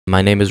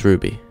My name is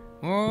Ruby.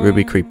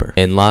 Ruby Creeper.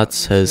 And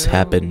lots has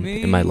happened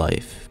in my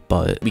life,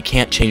 but we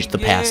can't change the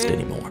past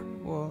anymore.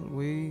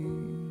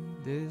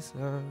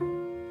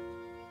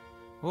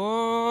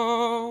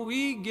 Oh,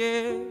 we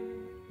get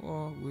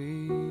what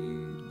we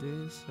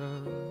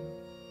deserve.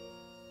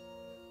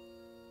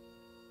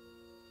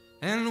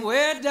 And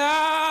where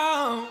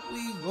down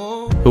we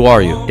go. Who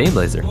are you?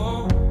 Dayblazer.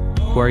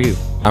 Who are you?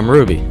 I'm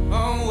Ruby.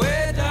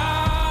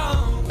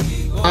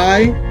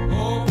 I,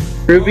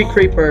 Ruby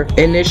Creeper,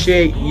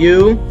 initiate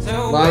you,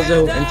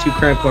 Lazo, into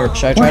Crime Corp.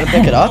 Should I try to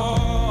pick it up?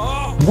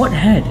 What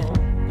head?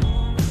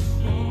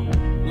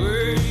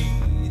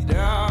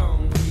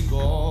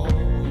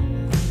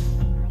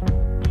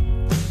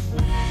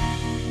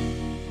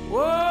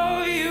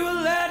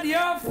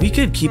 We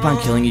could keep on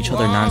killing each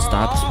other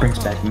non-stop. Brings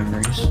back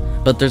memories.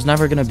 But there's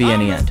never gonna be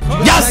any end.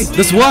 Yes!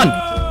 This one!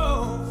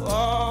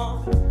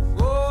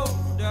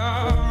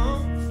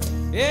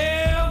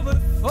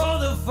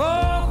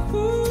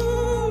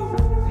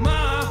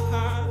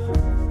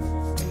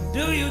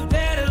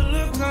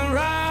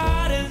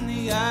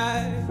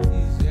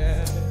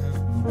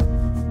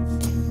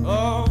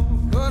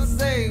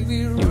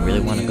 You really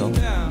want to go?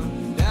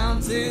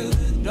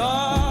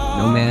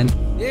 No, man.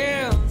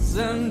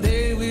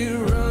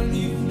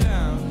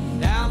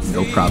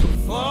 No problem.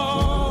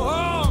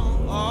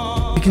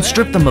 We can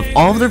strip them of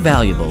all of their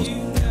valuables.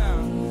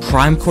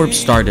 Crime Corp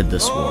started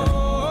this war.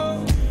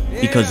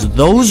 Because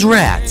those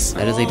rats—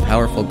 That is a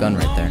powerful gun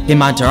right there.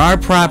 came onto our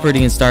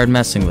property and started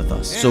messing with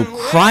us. So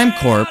Crime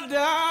Corp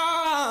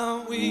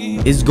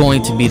is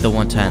going to be the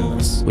one to end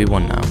this. We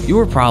won now. You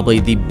were probably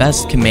the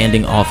best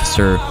commanding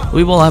officer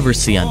we will ever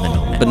see on the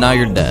Nomad. But now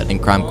you're dead,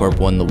 and Crime Corp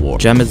won the war.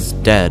 Jem is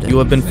dead. You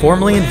have been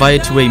formally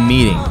invited to a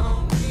meeting.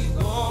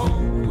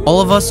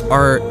 All of us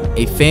are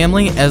a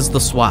family as the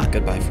SWAT.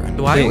 Goodbye, friend.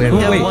 We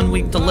have 1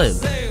 week to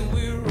live.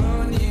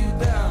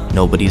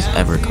 Nobody's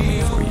ever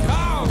coming for you.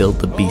 Build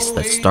the beast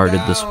that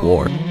started this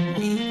war.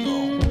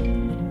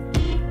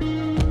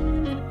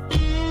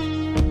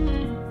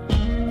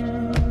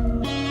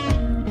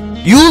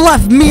 You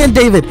left me and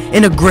David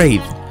in a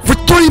grave for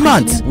 3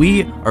 months!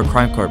 We are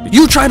Crime Corp.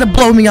 You tried to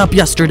blow me up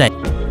yesterday!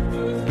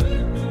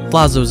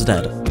 Lazo's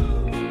dead.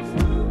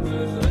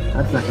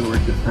 That's not gonna work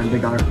this time,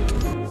 Big R.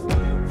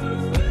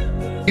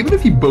 Even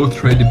if you both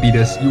tried to beat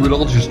us, you would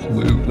all just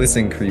lose.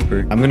 Listen,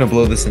 Creeper, I'm gonna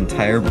blow this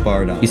entire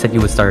bar down. You said you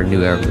would start a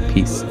new era of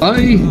peace.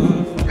 I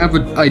have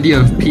an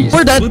idea of peace.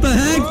 We're dead!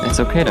 It's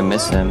okay to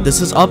miss him.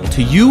 This is up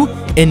to you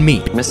and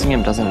me. Missing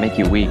him doesn't make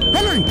you weak.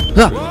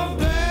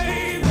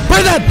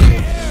 We're dead!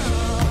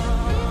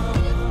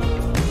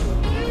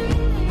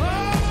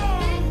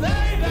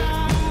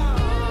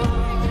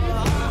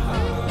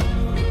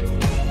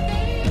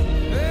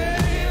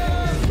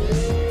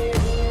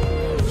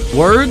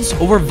 Words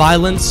over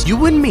violence,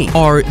 you and me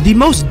are the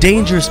most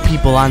dangerous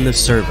people on this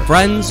server.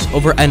 Friends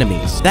over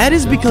enemies. That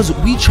is because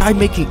we tried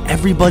making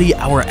everybody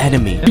our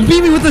enemy. You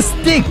beat me with a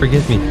stick!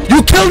 Forgive me.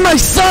 You killed my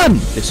son!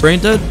 If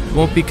Braindead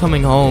won't be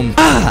coming home.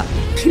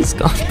 He's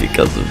gone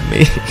because of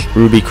me.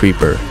 Ruby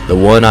Creeper, the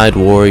one-eyed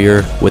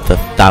warrior with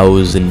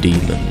 1,000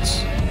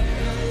 demons.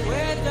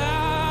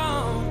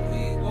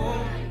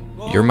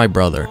 You're my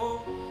brother.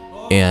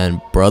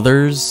 And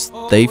brothers,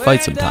 they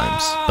fight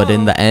sometimes. But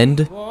in the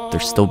end,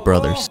 they're still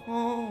brothers.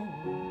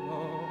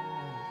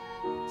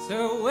 So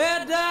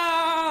we're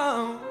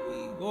down.